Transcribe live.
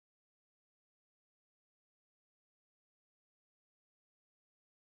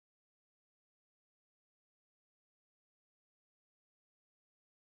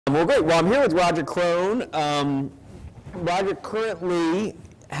Well, great. Well, I'm here with Roger Krone. Roger currently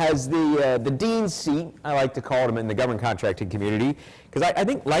has the dean's seat, I like to call him, in the government contracting community, because I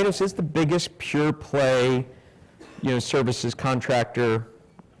think Leidos is the biggest pure play, services contractor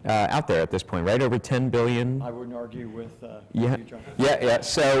out there at this point, right? Over 10 billion. I wouldn't argue with yeah. you, John. Yeah.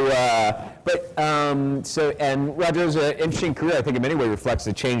 So, and Roger's an interesting career. I think in many ways reflects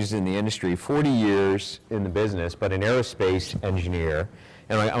the changes in the industry. 40 years in the business, but an aerospace engineer.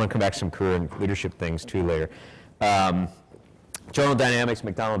 And I want to come back to some career and leadership things too later. General Dynamics,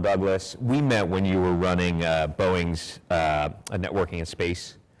 McDonnell Douglas. We met when you were running Boeing's networking and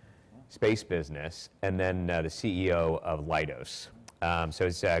space business, and then the CEO of Leidos.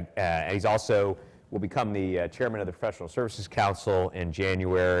 He's also will become the chairman of the Professional Services Council in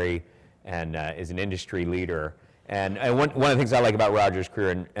January, and is an industry leader. And one of the things I like about Roger's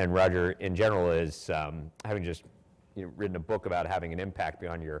career and Roger in general is having just written a book about having an impact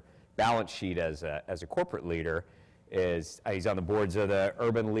beyond your balance sheet as a corporate leader. He's on the boards of the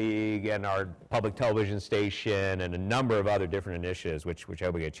Urban League and our public television station and a number of other different initiatives, which I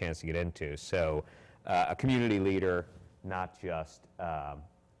hope we get a chance to get into. So a community leader, not just a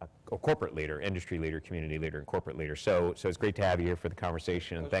corporate leader, industry leader, community leader, and corporate leader. So it's great to have you here for the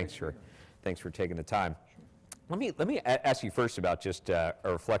conversation, and thanks for taking the time. Let me ask you first about just a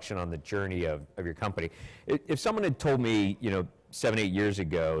reflection on the journey of your company. If someone had told me, 7, 8 years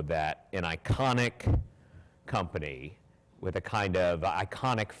ago that an iconic company with a kind of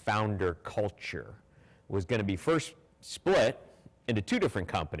iconic founder culture was going to be first split into 2 different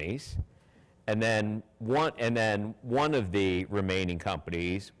companies, and then one of the remaining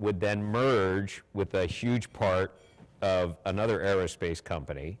companies would then merge with a huge part of another aerospace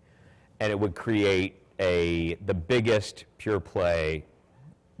company, and it would create the biggest pure play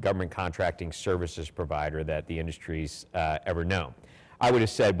government contracting services provider that the industry's ever known. I would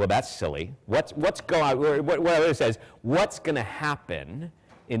have said, well, that's silly. What I would have said is, what's going to happen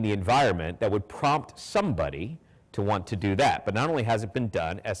in the environment that would prompt somebody to want to do that? But not only has it been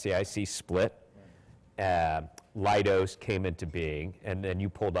done, SAIC split, Leidos came into being, and then you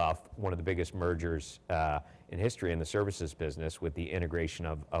pulled off one of the biggest mergers in history in the services business with the integration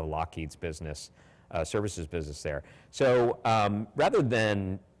of Lockheed's business, services business there. So rather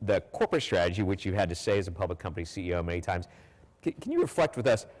than the corporate strategy, which you had to say as a public company CEO many times, can you reflect with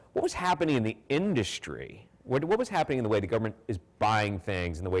us, what was happening in the industry? What was happening in the way the government is buying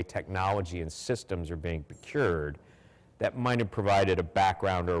things and the way technology and systems are being procured that might have provided a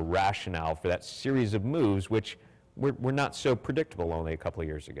background or a rationale for that series of moves, which were not so predictable only a couple of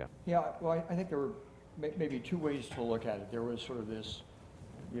years ago? Yeah, well, I think there were maybe 2 ways to look at it. There was sort of this,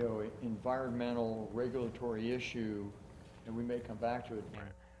 environmental regulatory issue, and we may come back to it. Right.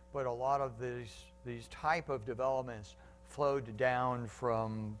 But a lot of these type of developments flowed down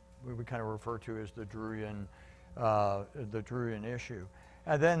from what we kind of refer to as the Druyan issue.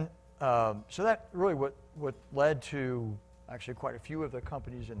 And then, so that really what led to actually quite a few of the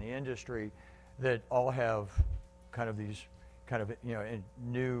companies in the industry that all have kind of these kind of,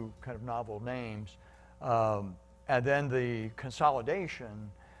 new kind of novel names. And then the consolidation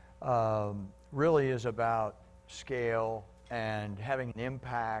really is about scale and having an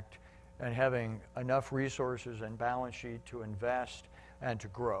impact and having enough resources and balance sheet to invest and to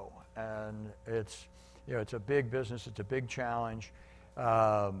grow. And it's a big business, it's a big challenge.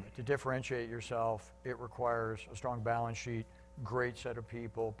 To differentiate yourself, it requires a strong balance sheet, great set of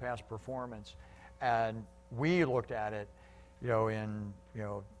people, past performance. And we looked at it, in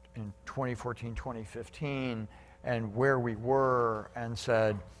 2014, 2015, and where we were, and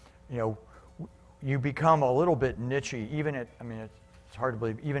said, you become a little bit niche-y, even at, it's hard to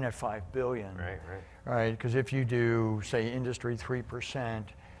believe, even at $5 billion. Right? Because if you do, say, industry 3%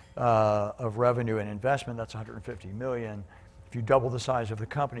 of revenue and investment, that's $150 million. If you double the size of the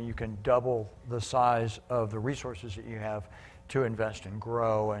company, you can double the size of the resources that you have to invest and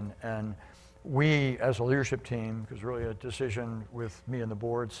grow. And we, as a leadership team, because really a decision with me and the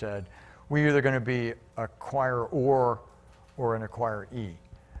board, said, we're either going to be acquire or an acquiree.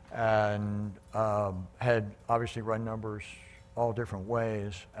 And had obviously run numbers all different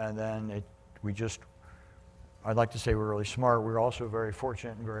ways. And then I'd like to say we're really smart. We're also very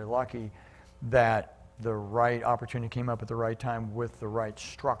fortunate and very lucky that the right opportunity came up at the right time with the right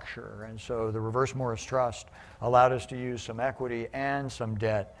structure. And so the Reverse Morris Trust allowed us to use some equity and some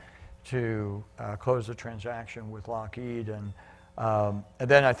debt to close the transaction with Lockheed. And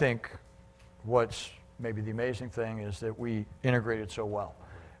then I think what's maybe the amazing thing is that we integrated so well.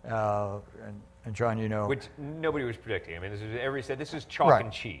 And John, Which nobody was predicting. Everybody said this is chalk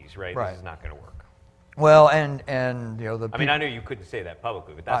and cheese, right? This is not going to work. Well, and you know, I mean, I know you couldn't say that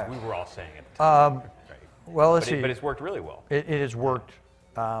publicly, but that's we were all saying it. Right. Well, let's see. But it's worked really well. It has worked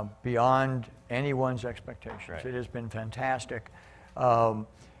beyond anyone's expectations. Right. It has been fantastic. And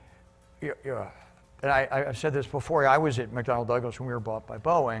I've said this before. I was at McDonnell Douglas when we were bought by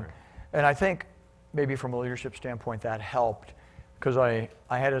Boeing, and I think maybe from a leadership standpoint that helped, because I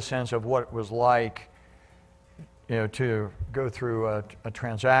had a sense of what it was like, you know, to go through a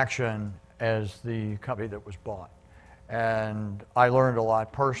transaction as the company that was bought. And I learned a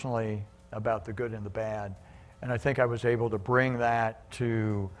lot personally about the good and the bad. And I think I was able to bring that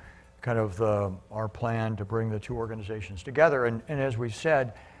to kind of our plan to bring the two organizations together. And as we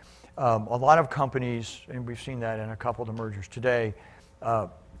said, a lot of companies, and we've seen that in a couple of the mergers today,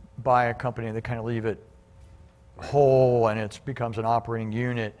 buy a company and they kind of leave it whole and it becomes an operating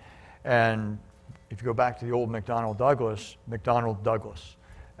unit. And if you go back to the old McDonnell Douglas,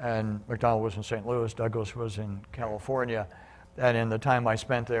 and McDonnell was in St. Louis, Douglas was in California. And in the time I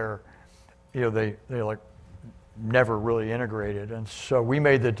spent there, you know, they like never really integrated. And so we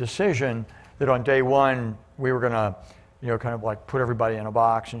made the decision that on day one, we were gonna, you know, kind of like put everybody in a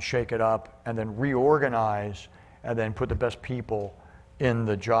box and shake it up and then reorganize and then put the best people in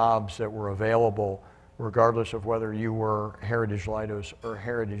the jobs that were available, regardless of whether you were Heritage Leidos or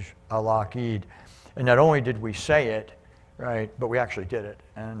Heritage Lockheed. And not only did we say it, right, but we actually did it.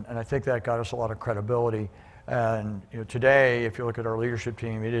 And I think that got us a lot of credibility. And you know, today, if you look at our leadership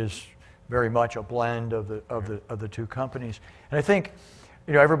team, it is very much a blend of the two companies. And I think,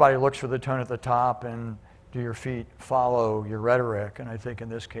 you know, everybody looks for the tone at the top and do your feet follow your rhetoric, and I think in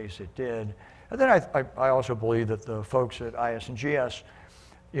this case it did. And then I also believe that the folks at IS&GS,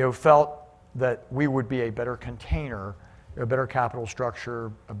 you know, felt that we would be a better container, a better capital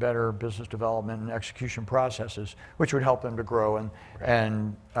structure, a better business development and execution processes, which would help them to grow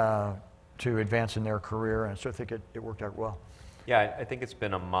and to advance in their career. And so I think it worked out well. Yeah, I think it's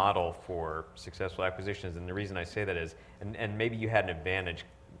been a model for successful acquisitions, and the reason I say that is, and maybe you had an advantage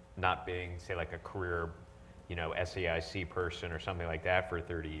not being, say, like a career, you know, SAIC person or something like that for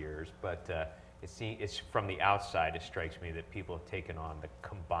 30 years, but it's from the outside, it strikes me that people have taken on the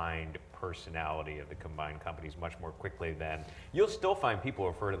combined personality of the combined companies much more quickly than, you'll still find people who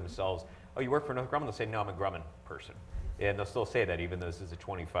refer to themselves, oh, you work for Northrop Grumman? They'll say, no, I'm a Grumman person. And they'll still say that even though this is a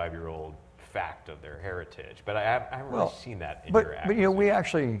 25-year-old fact of their heritage. But I haven't really seen that in your acquisition. But you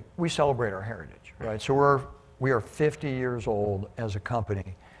know, we celebrate our heritage, right? So we are 50 years old as a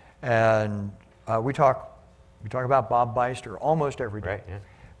company, and we talk about Bob Beister almost every day. Right, yeah.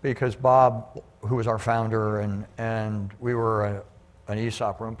 Because Bob, who was our founder, and we were an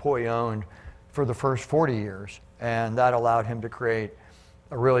ESOP, we're employee-owned for the first 40 years, and that allowed him to create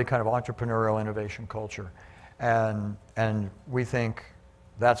a really kind of entrepreneurial innovation culture. And we think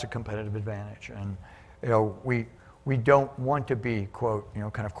that's a competitive advantage. And you know, we don't want to be, quote, you know,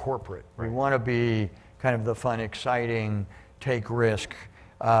 kind of corporate. Right. We want to be kind of the fun, exciting, take risk,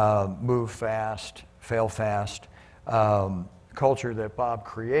 move fast, fail fast culture that Bob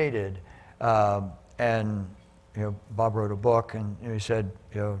created. And you know, Bob wrote a book, and you know, he said,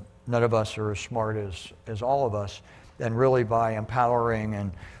 you know, none of us are as smart as all of us. And really, by empowering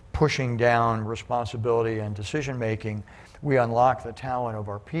and pushing down responsibility and decision making, we unlock the talent of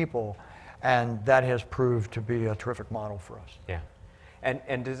our people, and that has proved to be a terrific model for us. Yeah,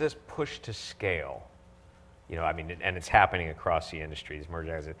 and does this push to scale? You know, I mean, and it's happening across the industry, these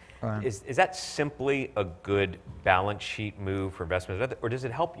mergers. Right. Is that simply a good balance sheet move for investment, or does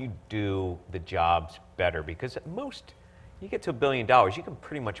it help you do the jobs better? Because at most, you get to $1 billion, you can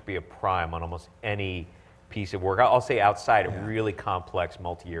pretty much be a prime on almost any piece of work. I'll say outside of really complex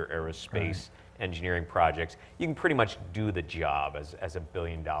multi-year aerospace engineering projects, you can pretty much do the job as a $1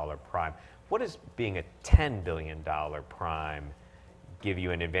 billion prime. What does being a $10 billion prime give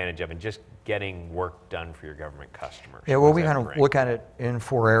you an advantage of in just getting work done for your government customers? Yeah, well, we kind of look at it in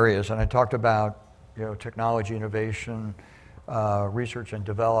 4 areas, and I talked about, you know, technology innovation, research and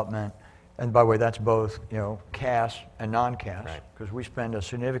development, and by the way, that's both, you know, CAS and non-CAS, because we spend a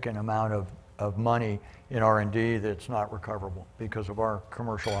significant amount of money in R&D that's not recoverable because of our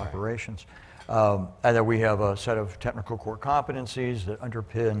commercial operations. And then we have a set of technical core competencies that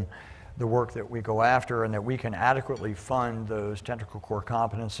underpin the work that we go after, and that we can adequately fund those technical core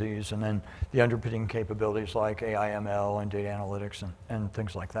competencies, and then the underpinning capabilities like AI/ML and data analytics and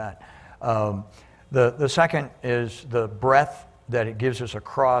things like that. The second is the breadth that it gives us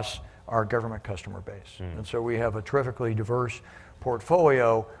across our government customer base. And so we have a terrifically diverse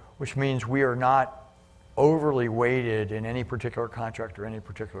portfolio, which means we are not overly weighted in any particular contract or any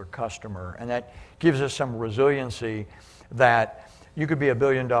particular customer. And that gives us some resiliency that you could be a $1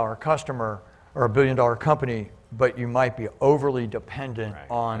 billion customer, or $1 billion company, but you might be overly dependent Right,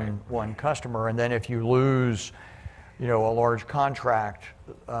 on one customer. And then if you lose, a large contract,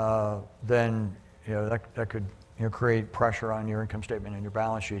 then that could create pressure on your income statement and your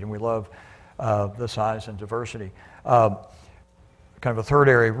balance sheet. And we love the size and diversity. Kind of a third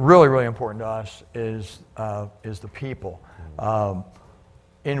area, really, really important to us, is the people.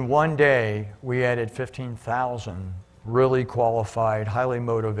 In one day, we added 15,000 really qualified, highly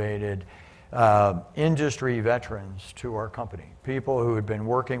motivated industry veterans to our company. People who had been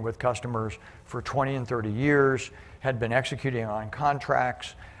working with customers for 20 and 30 years, had been executing on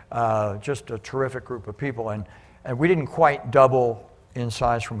contracts, just a terrific group of people. And we didn't quite double in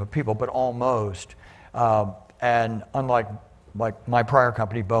size from the people, but almost. And unlike my prior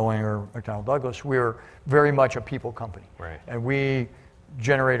company, Boeing or McDonnell Douglas, we're very much a people company. Right. And we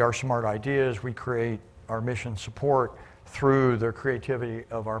generate our smart ideas, we create our mission support through the creativity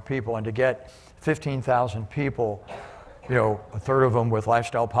of our people. And to get 15,000 people, a third of them with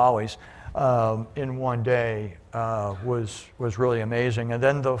lifestyle polys, in one day was really amazing. And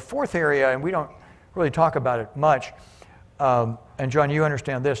then the fourth area, and we don't really talk about it much, and John, you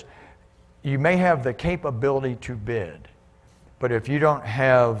understand this, you may have the capability to bid, but if you don't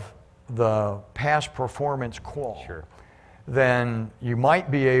have the past performance qual, Sure. then you might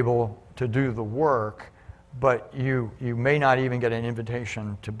be able to do the work, but you may not even get an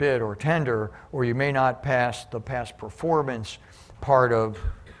invitation to bid or tender, or you may not pass the past performance part of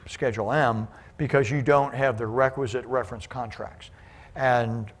Schedule M because you don't have the requisite reference contracts.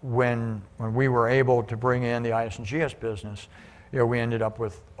 And when we were able to bring in the IS&GS business, we ended up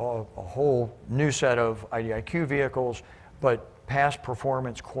with a whole new set of IDIQ vehicles, but past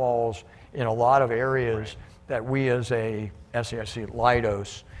performance quals in a lot of areas Right. that we as a SAIC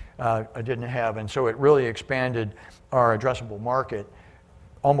Leidos didn't have. And so it really expanded our addressable market,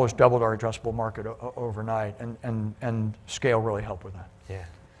 almost doubled our addressable market overnight, and scale really helped with that. Yeah.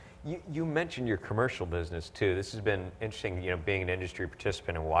 You mentioned your commercial business too. This has been interesting, being an industry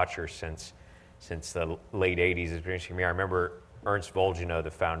participant and watcher since the late 80s. It's been interesting to me. I remember Ernst Volgino,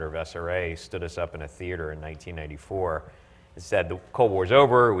 the founder of SRA, stood us up in a theater in 1994 and said, the Cold War's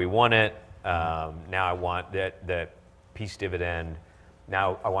over, we won it, now I want the peace dividend,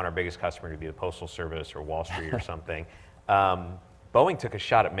 now I want our biggest customer to be the Postal Service or Wall Street or something. Boeing took a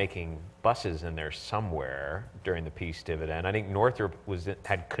shot at making buses in there somewhere during the peace dividend. I think Northrop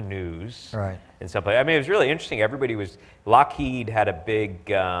had canoes Right. and stuff like that. I mean, it was really interesting. Lockheed had a big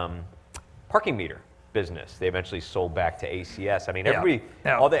parking meter business. They eventually sold back to ACS. I mean, everybody,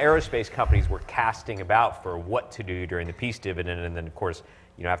 Yeah. all the aerospace companies were casting about for what to do during the peace dividend. And then, of course,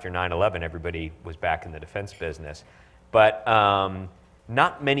 after 9/11, everybody was back in the defense business. But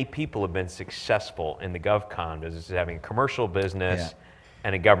not many people have been successful in the GovCon business, having a commercial business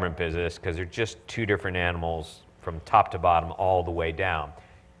and a government business, because they're just two different animals from top to bottom all the way down.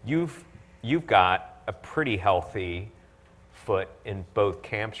 You've got a pretty healthy foot in both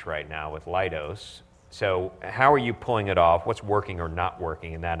camps right now with Leidos. So how are you pulling it off? What's working or not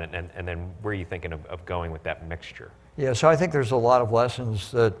working in that? And then where are you thinking of going with that mixture? Yeah, so I think there's a lot of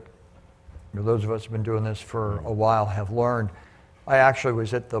lessons that those of us who've been doing this for a while have learned. I actually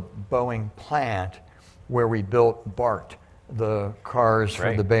was at the Boeing plant where we built BART, the cars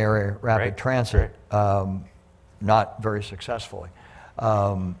for the Bay Area Rapid Transit, not very successfully.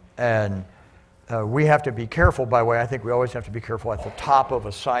 And we have to be careful, by the way, I think we always have to be careful at the top of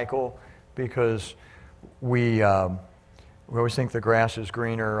a cycle, because we always think the grass is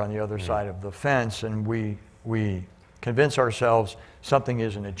greener on the other side of the fence, and we convince ourselves something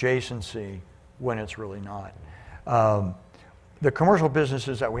is an adjacency when it's really not. The commercial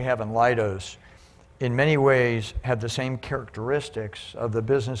businesses that we have in Leidos, in many ways, have the same characteristics of the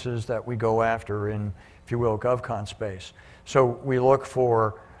businesses that we go after in, if you will, GovCon space. So we look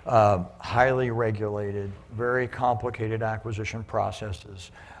for highly regulated, very complicated acquisition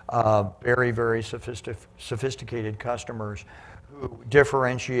processes, very, very sophisticated customers who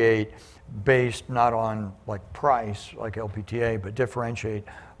differentiate based not on price, like LPTA, but differentiate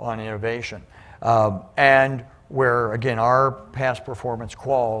on innovation. And where, again, our past performance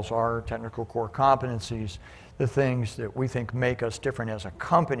quals, our technical core competencies, the things that we think make us different as a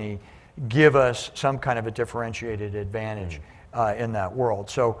company, give us some kind of a differentiated advantage in that world.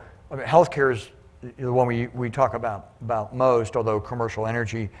 So healthcare is the one we talk about most, although commercial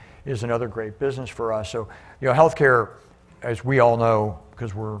energy is another great business for us. So healthcare, as we all know,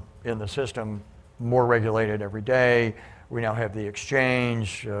 because we're in the system, more regulated every day. We now have the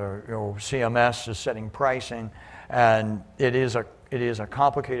exchange, CMS is setting pricing, and it is a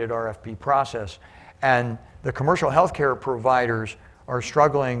complicated RFP process. And the commercial healthcare providers are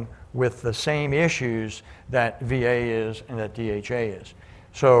struggling with the same issues that VA is and that DHA is.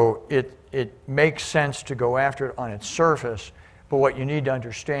 So it makes sense to go after it on its surface, but what you need to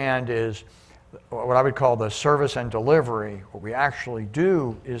understand is what I would call the service and delivery. What we actually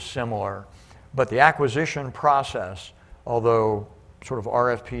do is similar, but the acquisition process, although sort of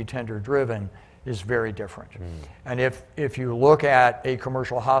RFP tender driven, is very different. And if you look at a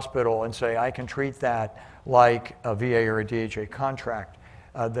commercial hospital and say, I can treat that like a VA or a DHA contract,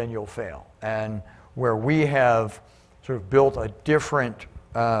 then you'll fail. And where we have sort of built a different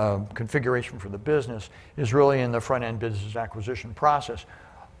configuration for the business is really in the front end business acquisition process.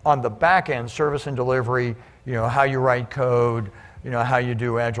 On the back end, service and delivery, how you write code, how you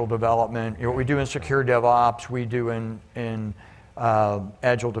do agile development. What we do in secure DevOps, we do in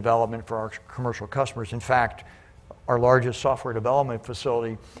agile development for our commercial customers. In fact, our largest software development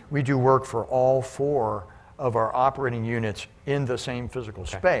facility, we do work for all 4 of our operating units in the same physical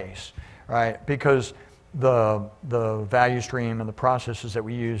space, right? Because the value stream and the processes that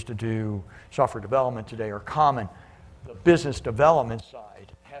we use to do software development today are common. The business development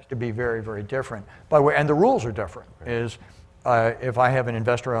side has to be very, very different. By the way, and the rules are different. Is if I have an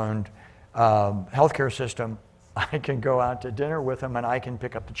investor-owned healthcare system, I can go out to dinner with them and I can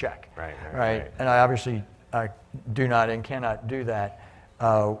pick up the check. Right. And I obviously do not and cannot do that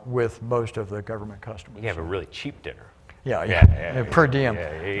with most of the government customers. You have a really cheap dinner. Yeah. Per diem.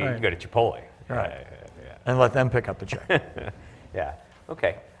 Yeah, you can go to Chipotle. Right. And let them pick up the check. Yeah.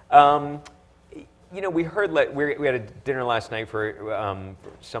 Okay. We heard we had a dinner last night for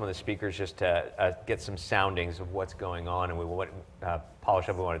some of the speakers just to get some soundings of what's going on, and we want to polish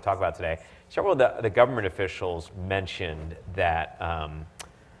up what we want to talk about today. Several of the government officials mentioned that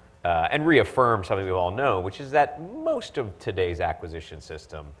and reaffirmed something we all know, which is that most of today's acquisition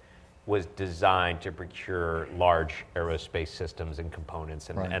system was designed to procure large aerospace systems and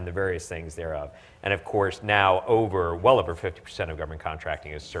components and the various things thereof. And of course, now well over 50% of government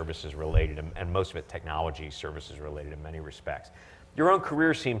contracting is services related, and most of it technology services related in many respects. Your own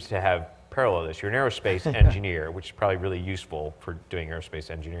career seems to have paralleled this. You're an aerospace engineer, which is probably really useful for doing aerospace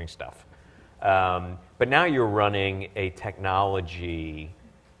engineering stuff. But now you're running a technology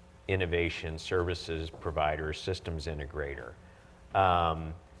innovation services provider, systems integrator.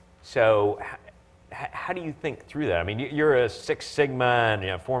 So how do you think through that? I mean, you're a Six Sigma and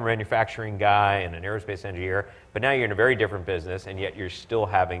a former manufacturing guy and an aerospace engineer, but now you're in a very different business, and yet you're still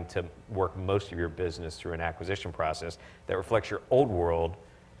having to work most of your business through an acquisition process that reflects your old world,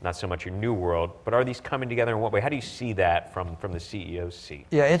 not so much your new world. But are these coming together in what way? How do you see that from the CEO's seat?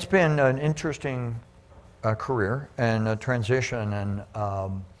 Yeah, it's been an interesting career and a transition, and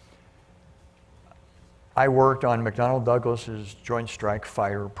I worked on McDonnell Douglas's Joint Strike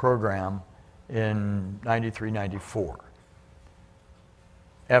Fighter program in 93, 94.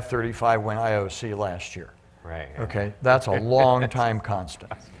 F-35 went IOC last year. Right. Okay, that's a long time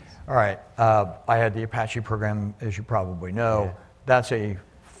constant. All right, I had the Apache program, as you probably know. Yeah. That's a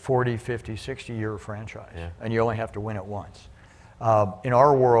 40, 50, 60-year franchise, and you only have to win it once. In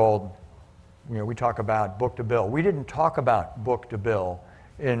our world, we talk about book to bill. We didn't talk about book to bill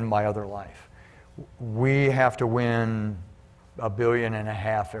in my other life. We have to win $1.5 billion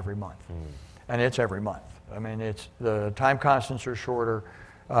every month, and it's every month. I mean, the time constants are shorter.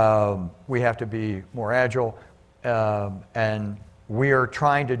 We have to be more agile, and we are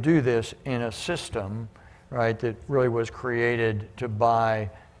trying to do this in a system, right, that really was created to buy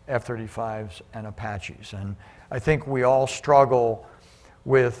F-35s and Apaches. And I think we all struggle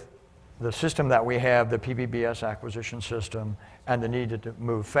with the system that we have, the PBBS acquisition system, and the need to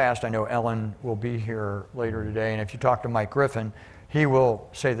move fast. I know Ellen will be here later today, and if you talk to Mike Griffin, he will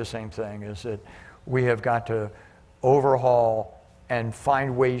say the same thing, is that we have got to overhaul and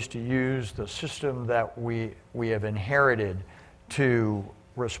find ways to use the system that we have inherited to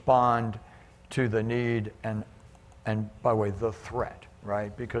respond to the need and by the way, the threat,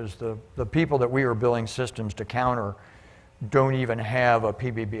 right? Because the people that we are building systems to counter don't even have a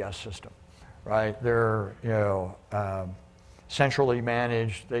PBBS system, right? They're, centrally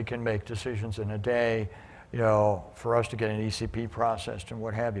managed. They can make decisions in a day, for us to get an ECP processed and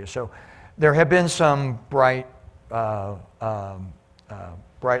what have you. So there have been some bright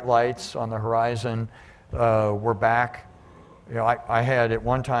lights on the horizon. We're back. I had at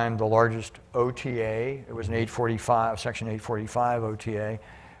one time the largest OTA. It was an 845, Section 845 OTA,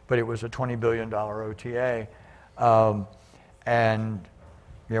 but it was a $20 billion OTA. And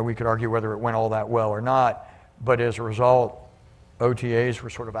we could argue whether it went all that well or not, but as a result, OTAs were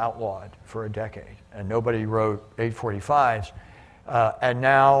sort of outlawed for a decade, and nobody wrote 845s. And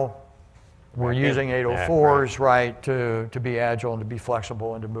now we're using 804s, right, to be agile and to be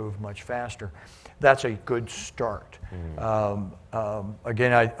flexible and to move much faster. That's a good start.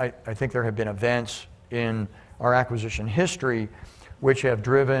 Again, I think there have been events in our acquisition history which have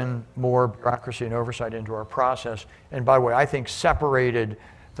driven more bureaucracy and oversight into our process. And by the way, I think separated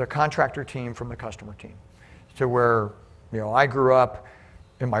the contractor team from the customer team. To where, I grew up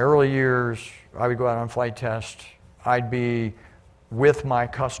in my early years, I would go out on flight test, I'd be with my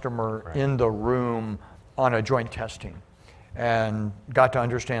customer in the room on a joint test team and got to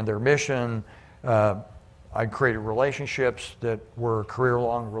understand their mission. I created relationships that were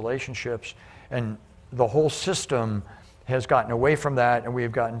career-long relationships, and the whole system has gotten away from that, and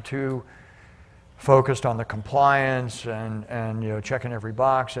we've gotten too focused on the compliance and checking every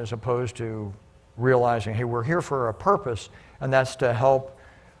box, as opposed to realizing, hey, we're here for a purpose, and that's to help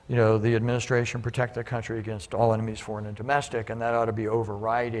the administration protect the country against all enemies, foreign and domestic, and that ought to be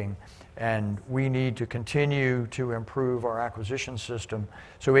overriding. And we need to continue to improve our acquisition system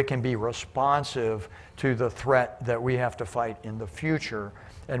so it can be responsive to the threat that we have to fight in the future,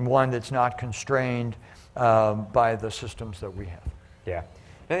 and one that's not constrained by the systems that we have. Yeah,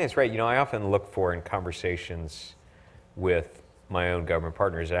 I think that's right. I often look for, in conversations with my own government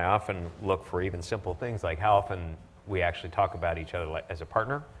partners, I often look for even simple things like how often we actually talk about each other as a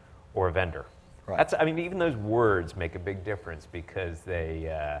partner or a vendor. Right. Even those words make a big difference, because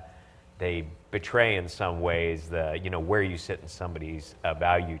they betray in some ways where you sit in somebody's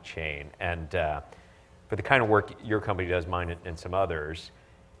value chain. And for the kind of work your company does, mine and some others,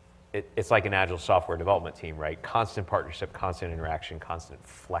 it's like an agile software development team, right? Constant partnership, constant interaction, constant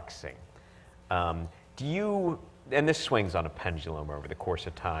flexing. And this swings on a pendulum over the course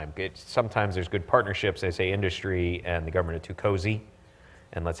of time. Sometimes there's good partnerships. They say industry and the government are too cozy,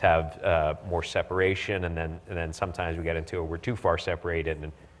 and let's have more separation. And then sometimes we get into we're too far separated,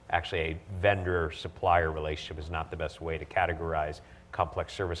 and actually a vendor-supplier relationship is not the best way to categorize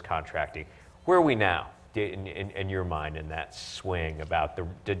complex service contracting. Where are we now, in your mind, in that swing about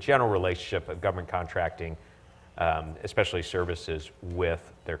the general relationship of government contracting, especially services,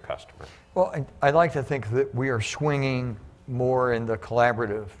 with their customer? Well, I'd like to think that we are swinging more in the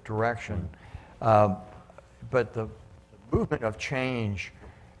collaborative direction, but the movement of change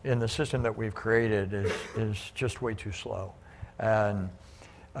in the system that we've created is just way too slow. And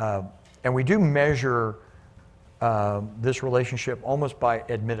we do measure this relationship almost by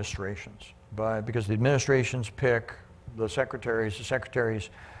administrations, because the administrations pick the secretaries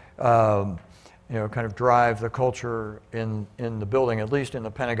kind of drive the culture in the building, at least in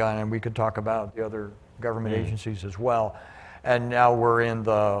the Pentagon, and we could talk about the other government agencies as well. And now we're in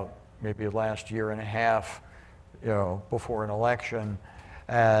the maybe last year and a half, before an election,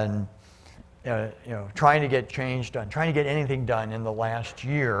 and trying to get change done, trying to get anything done in the last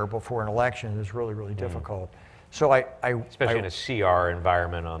year before an election is really, really difficult. So especially in a CR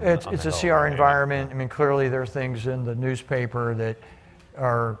environment. It's a CR environment. Clearly there are things in the newspaper that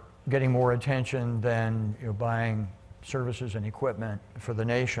are getting more attention than buying services and equipment for the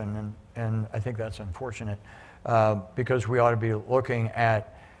nation, and I think that's unfortunate, because we ought to be looking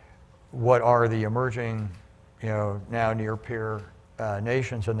at what are the emerging, now near peer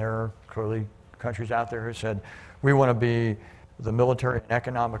nations, and there are clearly countries out there who said we want to be the military and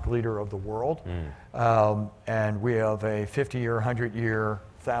economic leader of the world, and we have a 50-year, 100-year,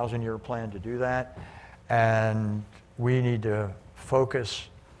 1,000-year plan to do that, and we need to focus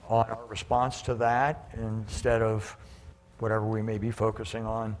on our response to that instead of whatever we may be focusing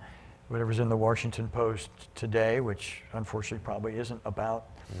on, whatever's in the Washington Post today, which unfortunately probably isn't about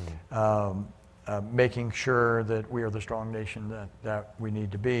making sure that we are the strong nation that we need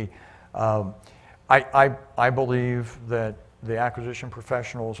to be. I believe that the acquisition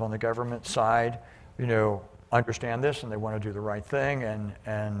professionals on the government side, understand this and they want to do the right thing,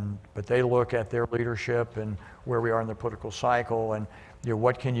 but they look at their leadership and where we are in the political cycle, and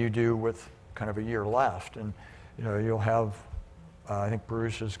what can you do with kind of a year left, and you'll have I think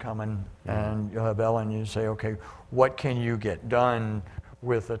Bruce is coming, and you'll have Ellen. You say, okay, what can you get done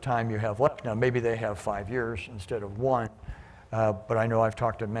with the time you have left? Now maybe they have 5 years instead of 1, but I know I've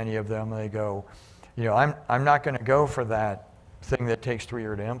talked to many of them. They go, I'm not going to go for that thing that takes 3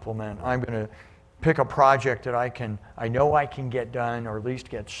 years to implement. I'm going to pick a project that I know I can get done, or at least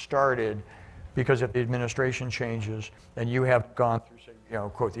get started, because if the administration changes and you have gone through, say,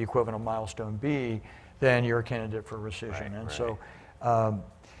 quote, the equivalent of milestone B, then you're a candidate for rescission. So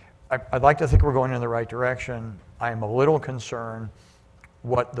I'd like to think we're going in the right direction. I'm a little concerned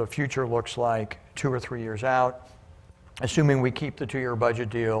what the future looks like 2 or 3 years out. Assuming we keep the 2-year budget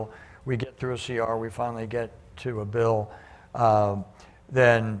deal, we get through a CR, we finally get to a bill,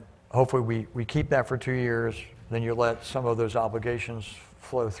 then hopefully we keep that for 2 years, then you let some of those obligations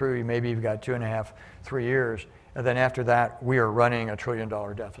flow through. Maybe you've got 2.5, 3 years, and then after that, we are running a $1 trillion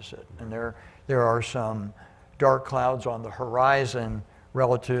deficit. And there are some dark clouds on the horizon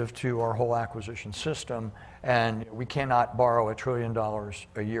relative to our whole acquisition system, and we cannot borrow $1 trillion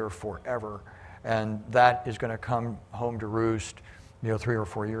a year forever. And that is going to come home to roost, 3 or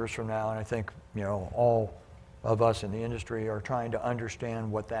 4 years from now. And I think, all of us in the industry are trying to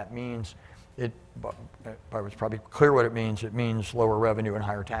understand what that means. It was probably clear what it means. It means lower revenue and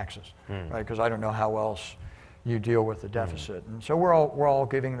higher taxes, right? Because I don't know how else you deal with the deficit. And so we're all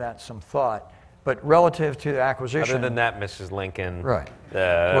giving that some thought. But relative to the acquisition, Other than that, Mrs. Lincoln, right?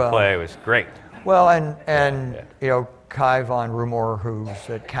 The play was great. Well, and Kai von Rumor, who's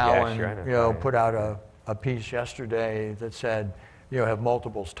at Cowen, put out a piece yesterday that said, have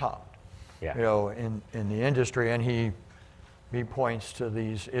multiples topped, in the industry, and he points to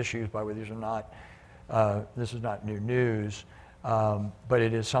these issues. By the way, these are not, this is not new news, but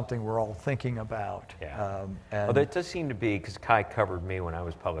it is something we're all thinking about. Well, there does seem to be, because Kai covered me when I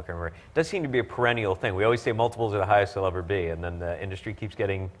was public, I remember, it does seem to be a perennial thing. We always say multiples are the highest they'll ever be, and then the industry keeps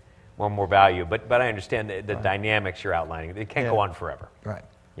getting more and more value. But I understand the dynamics you're outlining. It can't go on forever. Right.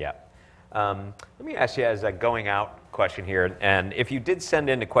 Yeah. Let me ask you as a going out question here, and if you did send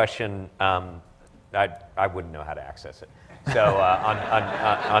in a question, I wouldn't know how to access it. So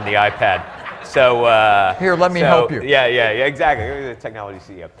on the iPad. So here, let me help you. Yeah, exactly. The technology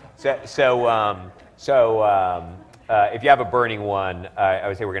CEO. If you have a burning one, I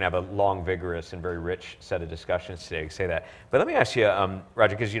would say we're going to have a long, vigorous, and very rich set of discussions today. Say that. But let me ask you,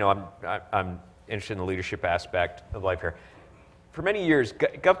 Roger, because I'm interested in the leadership aspect of life here. For many years,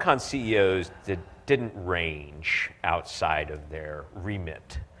 GovCon CEOs didn't range outside of their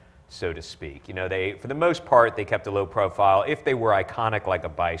remit, so to speak. They, for the most part, they kept a low profile. If they were iconic like a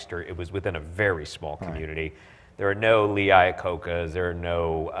Beister, it was within a very small community. Right. There are no Lee Iacocca's, there are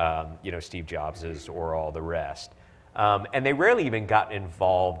no Steve Jobs's or all the rest. And they rarely even got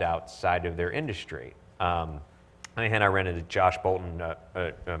involved outside of their industry. I ran into Josh Bolton,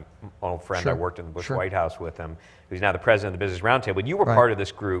 an old friend. I worked in the Bush White House with him, who's now the president of the Business Roundtable. You were part of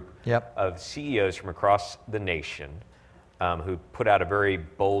this group of CEOs from across the nation who put out a very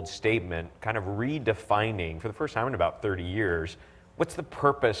bold statement, kind of redefining, for the first time in about 30 years, what's the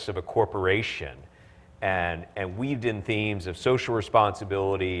purpose of a corporation? And weaved in themes of social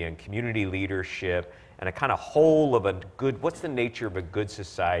responsibility and community leadership and a kind of whole of a good, what's the nature of a good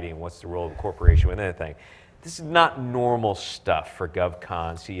society and what's the role of a corporation within that thing? This is not normal stuff for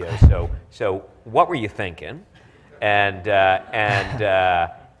GovCon CEOs. So what were you thinking? And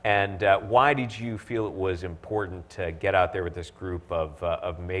why did you feel it was important to get out there with this group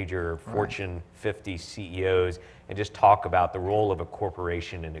of major Fortune 50 CEOs and just talk about the role of a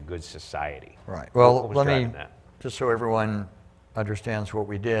corporation in a good society? Right. Well, let me, just so everyone understands what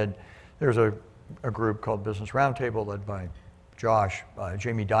we did, there's a group called Business Roundtable led by Josh.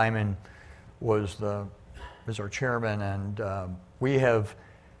 Jamie Dimon is our chairman, and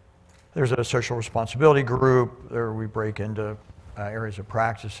there's a social responsibility group. There we break into areas of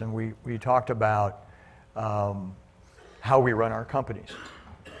practice, and we talked about how we run our companies.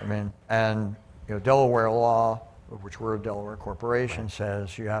 And Delaware law, which we're a Delaware corporation,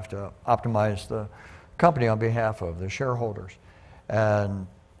 says you have to optimize the company on behalf of the shareholders. And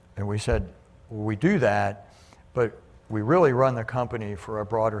we said, well, we do that, but we really run the company for a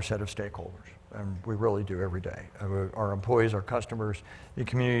broader set of stakeholders. And we really do every day. Our employees, our customers, the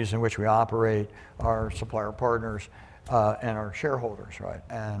communities in which we operate, our supplier partners, and our shareholders, right?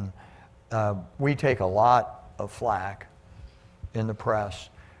 And we take a lot of flack in the press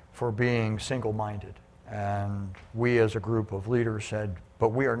for being single-minded. And we as a group of leaders said, but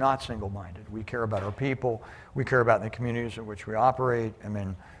we are not single-minded. We care about our people. We care about the communities in which we operate.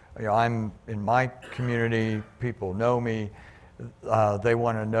 I'm in my community, people know me. They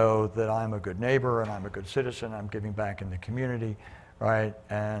want to know that I'm a good neighbor and I'm a good citizen, I'm giving back in the community, right?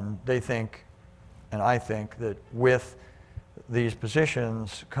 And they think, and I think, that with these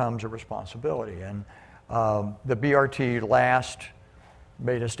positions comes a responsibility. And the BRT last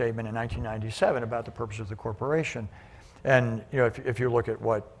made a statement in 1997 about the purpose of the corporation. And if you look at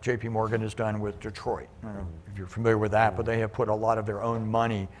what JP Morgan has done with Detroit, I don't know if you're familiar with that, but they have put a lot of their own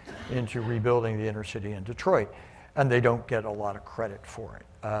money into rebuilding the inner city in Detroit. And they don't get a lot of credit for it.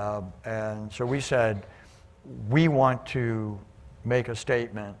 And so we said, we want to make a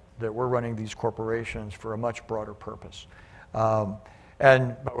statement that we're running these corporations for a much broader purpose.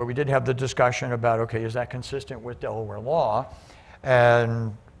 But we did have the discussion about, okay, is that consistent with Delaware law?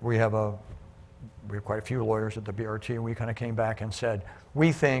 And we have a we have quite a few lawyers at the BRT, and we kind of came back and said,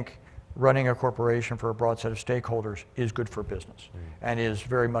 we think running a corporation for a broad set of stakeholders is good for business and is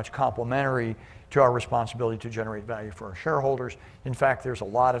very much complementary to our responsibility to generate value for our shareholders. In fact, there's a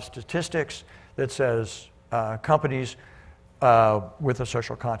lot of statistics that says companies with a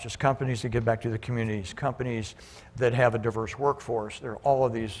social conscious, companies that give back to the communities, companies that have a diverse workforce, there are all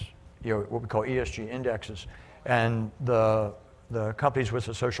of these, what we call ESG indexes, and the companies with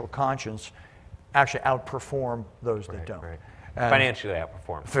a social conscience actually outperform those that don't. Right. And Financially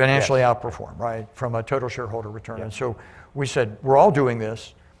outperform. financially Yes. outperform, right, from a total shareholder return. Yep. And so we said, we're all doing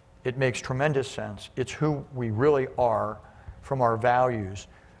this. It makes tremendous sense. It's who we really are from our values.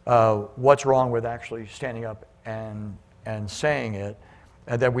 What's wrong with actually standing up and saying it?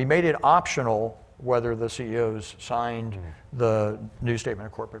 And then we made it optional whether the CEOs signed the new statement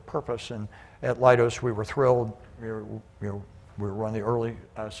of corporate purpose. And at Leidos, we were thrilled. We were one of the early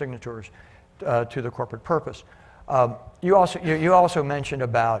signatories to the corporate purpose. You also mentioned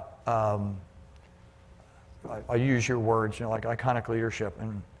about, I use your words, like iconic leadership,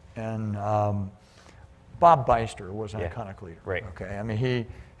 and Bob Beister was an iconic leader. Right. Okay, I mean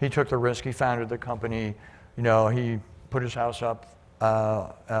he took the risk. He founded the company. He put his house up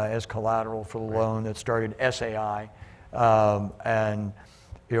as collateral for the loan that started SAI, and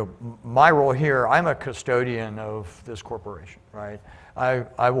my role here, I'm a custodian of this corporation, right?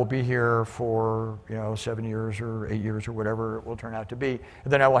 I will be here for 7 years or 8 years or whatever it will turn out to be,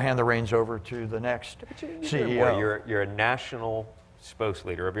 and then I will hand the reins over to the next CEO. You're a national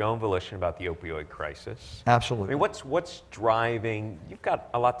spokesleader of your own volition about the opioid crisis. Absolutely. I mean, what's driving? You've got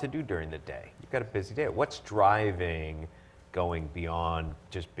a lot to do during the day. You've got a busy day. What's driving going beyond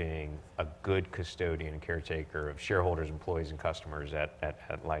just being a good custodian and caretaker of shareholders, employees, and customers at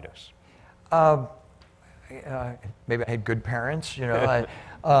Leidos? Maybe I had good parents,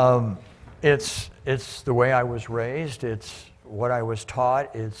 it's the way I was raised, it's what I was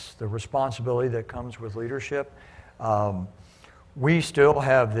taught, it's the responsibility that comes with leadership. We still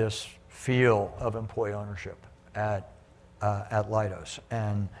have this feel of employee ownership at Leidos,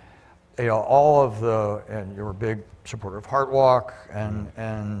 and all of and you're a big supporter of Heart Walk,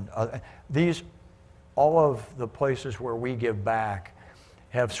 and all of the places where we give back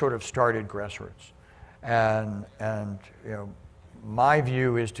have sort of started grassroots. And my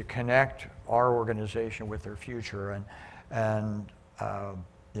view is to connect our organization with their future. And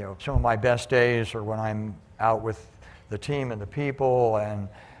some of my best days are when I'm out with the team and the people, and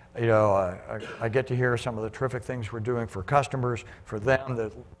I get to hear some of the terrific things we're doing for customers, for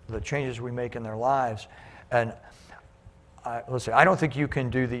them, the changes we make in their lives. And let's say, I don't think you can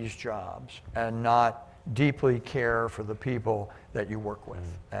do these jobs and not deeply care for the people that you work with.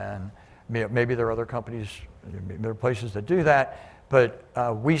 And maybe there are other companies, there are places that do that, but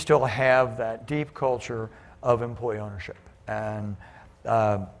we still have that deep culture of employee ownership. And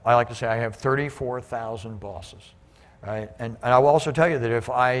I like to say I have 34,000 bosses, right? And I will also tell you that if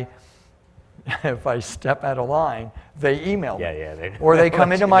I step out of line, they email me, or they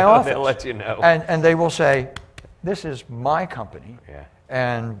come into my office. They'll let you know. And they will say, this is my company,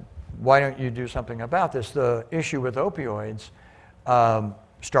 and why don't you do something about this? The issue with opioids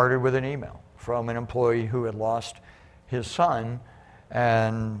started with an email from an employee who had lost his son,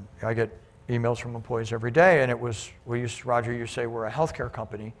 and I get emails from employees every day, and it was, Roger, you say we're a healthcare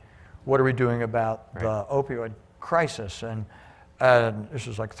company. What are we doing about the opioid crisis? And this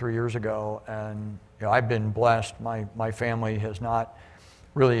was like 3 years ago, and I've been blessed. My family has not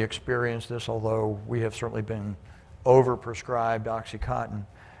really experienced this, although we have certainly been overprescribed OxyContin,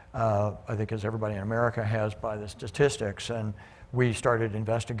 I think as everybody in America has by the statistics. And we started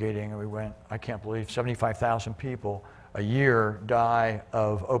investigating, and we went, I can't believe 75,000 people a year die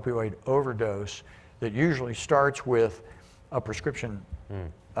of opioid overdose that usually starts with a prescription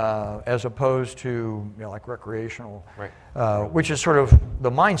as opposed to like recreational, which is sort of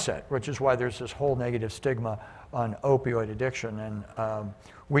the mindset, which is why there's this whole negative stigma on opioid addiction. And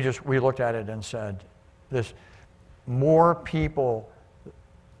we looked at it and said, more people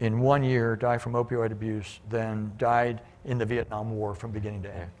in 1 year die from opioid abuse than died in the Vietnam War from beginning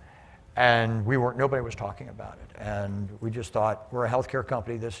to end. And nobody was talking about it. And we just thought, we're a healthcare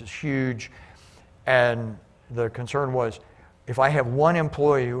company, this is huge. And the concern was, if I have one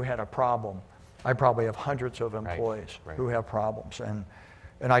employee who had a problem, I probably have hundreds of employees who have problems. And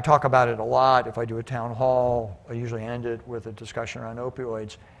I talk about it a lot. If I do a town hall, I usually end it with a discussion around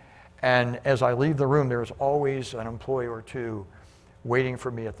opioids. And as I leave the room, there's always an employee or two waiting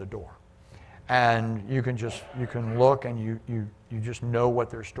for me at the door. And you can look, and you just know what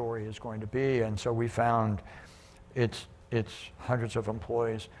their story is going to be. And so we found it's hundreds of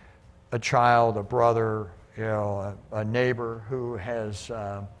employees. a child, a brother, you know, a neighbor who has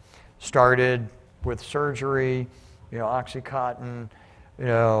started with surgery, you know, OxyContin, you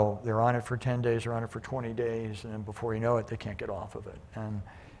know, they're on it for 10 days, they're on it for 20 days, and then before you know it, they can't get off of it. And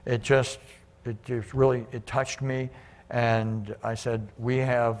it just really touched me, and I said, we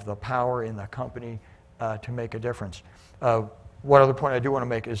have the power in the company to make a difference. One other point I do want to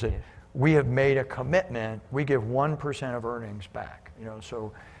make is that we have made a commitment. We give 1% of earnings back, you know,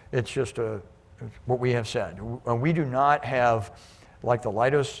 so it's just what we have said. We do not have, like the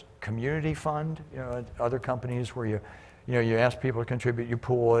Leidos Community Fund, you know, other companies where you ask people to contribute, you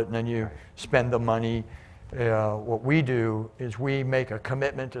pool it, and then you spend the money. What we do is we make a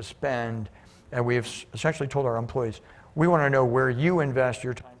commitment to spend, and we have essentially told our employees, we want to know where you invest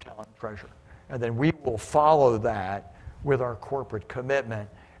your time, talent, and treasure. And then we will follow that with our corporate commitment.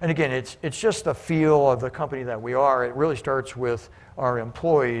 And again, it's just the feel of the company that we are. It really starts with our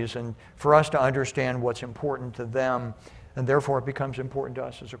employees, and for us to understand what's important to them, and therefore it becomes important to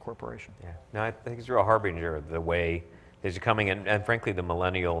us as a corporation. Yeah, no, I think it's a real harbinger of the way these are coming, and frankly, the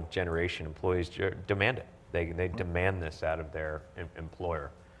millennial generation employees demand it. They demand this out of their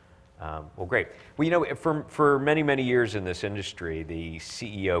employer. Well, great. Well, you know, for many, many years in this industry, the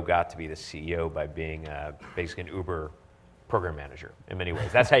CEO got to be the CEO by being basically an Uber program manager in many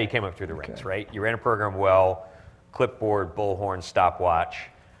ways. That's how you came up through the ranks, right? You ran a program well, clipboard, bullhorn, stopwatch.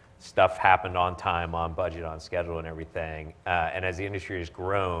 Stuff happened on time, on budget, on schedule, and everything. And as the industry has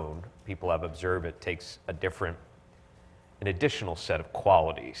grown, people have observed it takes an additional set of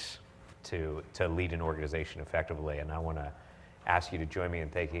qualities to lead an organization effectively. And I want to ask you to join me in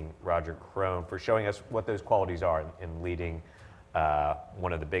thanking Roger Krone for showing us what those qualities are in leading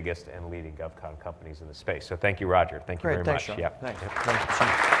one of the biggest and leading GovCon companies in the space. So thank you, Roger. Thank you very much. Sean. Yeah. Thanks. Thank you so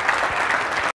much.